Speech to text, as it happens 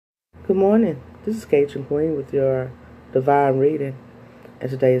Good morning. This is Cajun Queen with your divine reading, and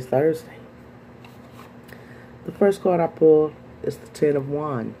today is Thursday. The first card I pulled is the Ten of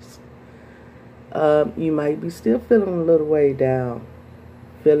Wands. You might be still feeling a little way down,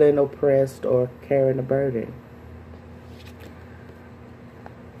 feeling oppressed or carrying a burden.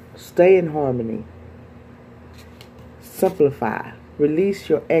 Stay in harmony. Simplify. Release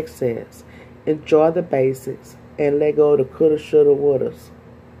your excess. Enjoy the basics and let go of the coulda, shoulda, wouldas.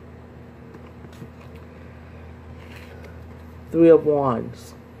 Three of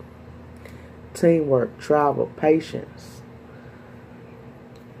Wands. Teamwork, travel, patience.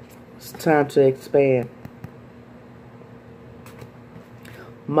 It's time to expand.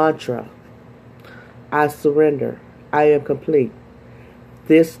 Mantra. I surrender. I am complete.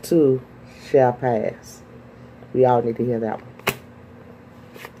 This too shall pass. We all need to hear that one.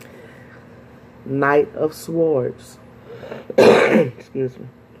 Knight of Swords. Excuse me.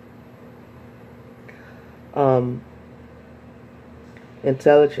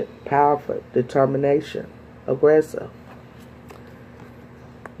 Intelligent, powerful, determination, aggressive.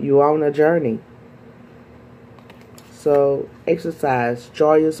 You're on a journey. So exercise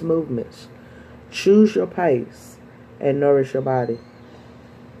joyous movements. Choose your pace and nourish your body.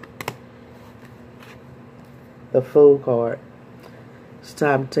 The Fool card. It's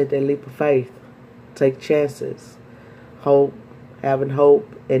time to take that leap of faith. Take chances. Having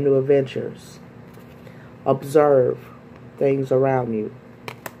hope and new adventures. Observe things around you.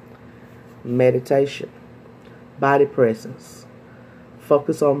 Meditation. Body presence.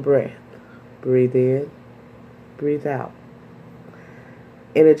 Focus on breath. Breathe in. Breathe out.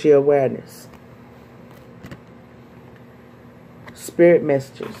 Energy awareness. Spirit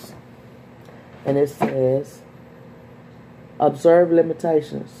messages. And it says, observe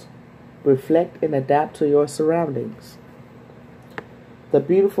limitations. Reflect and adapt to your surroundings. The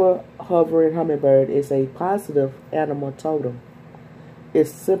beautiful hovering hummingbird is a positive animal totem.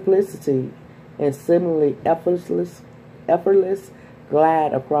 Its simplicity and seemingly effortless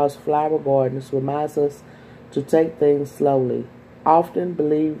glide across flower gardens reminds us to take things slowly. Often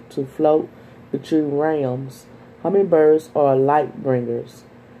believed to float between realms, hummingbirds are light bringers.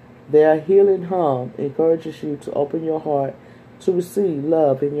 Their healing hum encourages you to open your heart to receive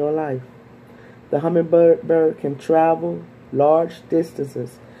love in your life. The hummingbird can travel large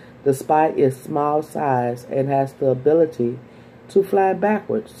distances despite its small size and has the ability to fly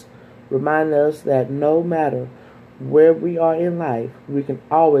backwards, reminding us that no matter where we are in life, we can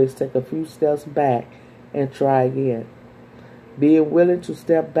always take a few steps back and try again. Being willing to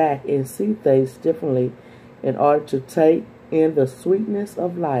step back and see things differently in order to take in the sweetness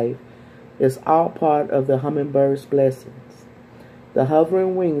of life is all part of the hummingbird's blessings. The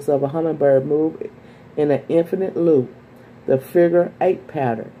hovering wings of a hummingbird move in an infinite loop, the figure 8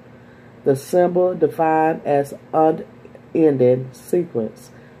 pattern, the symbol defined as unending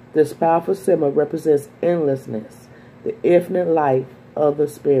sequence. This powerful symbol represents endlessness, the infinite life of the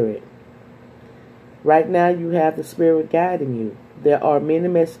spirit. Right now you have the spirit guiding you. There are many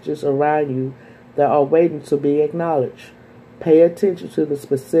messages around you that are waiting to be acknowledged. Pay attention to the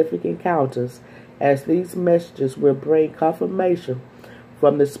specific encounters, as these messages will bring confirmation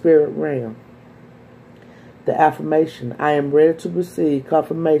from the spirit realm. The affirmation, I am ready to receive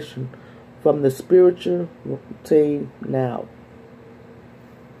confirmation from the spiritual team now.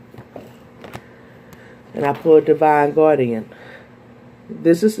 And I pulled Divine Guardian.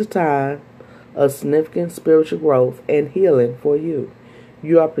 This is the time of significant spiritual growth and healing for you.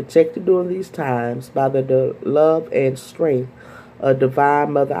 You are protected during these times by the love and strength of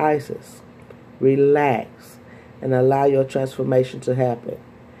Divine Mother Isis. Relax and allow your transformation to happen.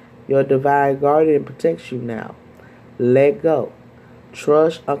 Your Divine Guardian protects you now. Let go.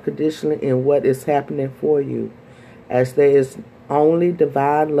 Trust unconditionally in what is happening for you, as there is only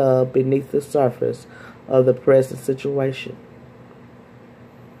divine love beneath the surface of the present situation.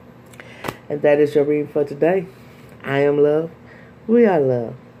 And that is your reading for today. I am love. We are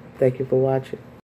love. Thank you for watching.